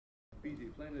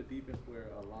BG, playing the defense where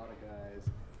a lot of guys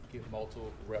get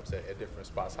multiple reps at different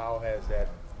spots, how has that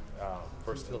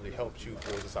versatility helped you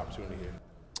for this opportunity here?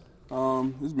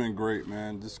 It's been great,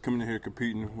 man. Just coming in here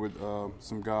competing with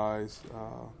some guys,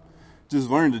 just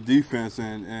learning the defense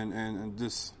and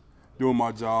just doing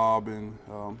my job. And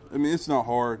I mean, it's not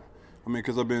hard. I mean,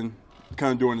 because I've been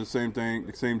kind of doing the same thing,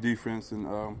 the same defense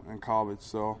in college,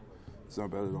 so it's not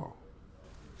bad at all.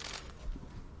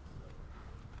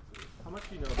 How much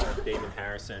do you know about Damon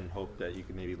Harrison? Hope that you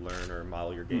can maybe learn or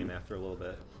model your game after a little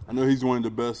bit. I know he's one of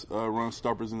the best run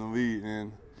stoppers in the league,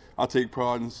 and I take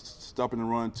pride in stopping the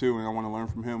run too, and I want to learn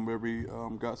from him. Wherever he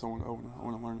got someone, I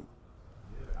want to learn it.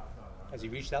 Has he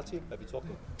reached out to you? Have you talked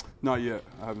to him? Not yet.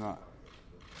 I have not.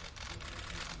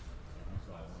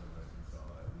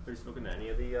 Have you spoken to any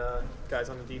of the guys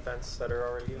on the defense that are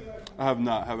already here? I have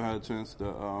not. Haven't had a chance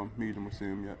to meet him or see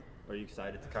him yet. Are you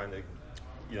excited to kind of,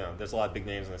 there's a lot of big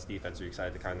names on this defense. Are you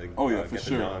excited to kind of for get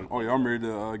sure. to know them? Oh, yeah, I'm ready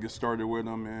to get started with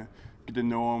them and get to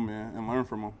know them and learn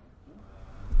from them.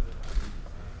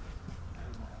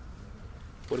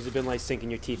 What has it been like sinking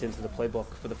your teeth into the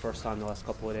playbook for the first time the last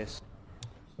couple of days?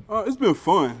 It's been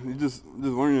fun. You just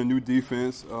learning a new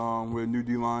defense with a new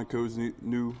D-line coach,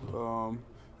 new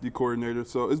D coordinator.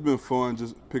 So it's been fun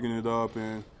just picking it up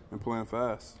and playing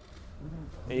fast.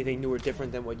 Anything new or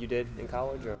different than what you did in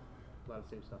college, or a lot of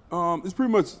the same stuff? It's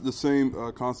pretty much the same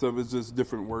concept. It's just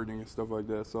different wording and stuff like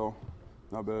that. So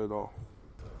not bad at all.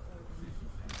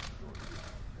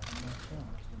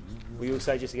 Were you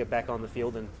excited just to get back on the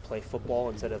field and play football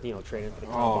instead of training for the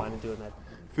combine and doing that?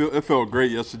 It felt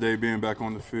great yesterday being back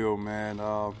on the field, man.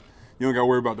 You don't got to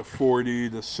worry about the 40,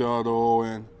 the shuttle,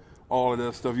 and all of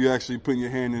that stuff. You actually putting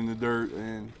your hand in the dirt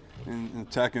and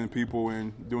attacking people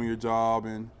and doing your job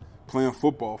and playing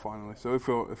football finally. So it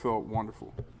felt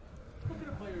wonderful. What can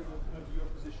a player of your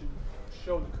position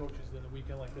show the coaches in a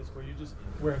weekend like this, where you're just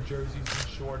wearing jerseys and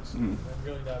shorts and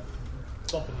really not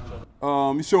bumping each other?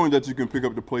 You're showing that you can pick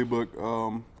up the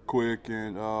playbook quick,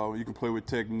 and you can play with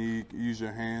technique, use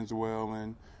your hands well,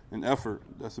 and effort.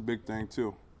 That's a big thing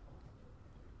too.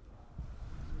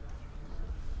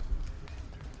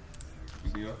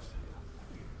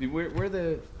 Where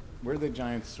the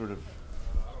Giants sort of,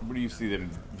 where do you see them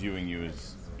viewing you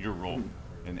as your role?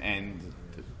 An end,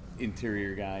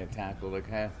 interior guy, a tackle? Like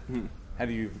how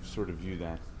do you sort of view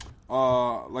that?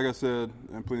 Like I said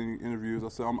in plenty of interviews, I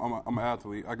said I'm an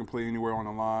athlete. I can play anywhere on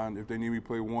the line. If they need me to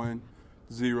play 1,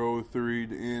 0, 3,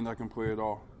 the end, I can play it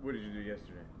all. What did you do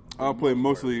yesterday? I played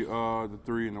mostly the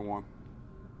 3 and the 1.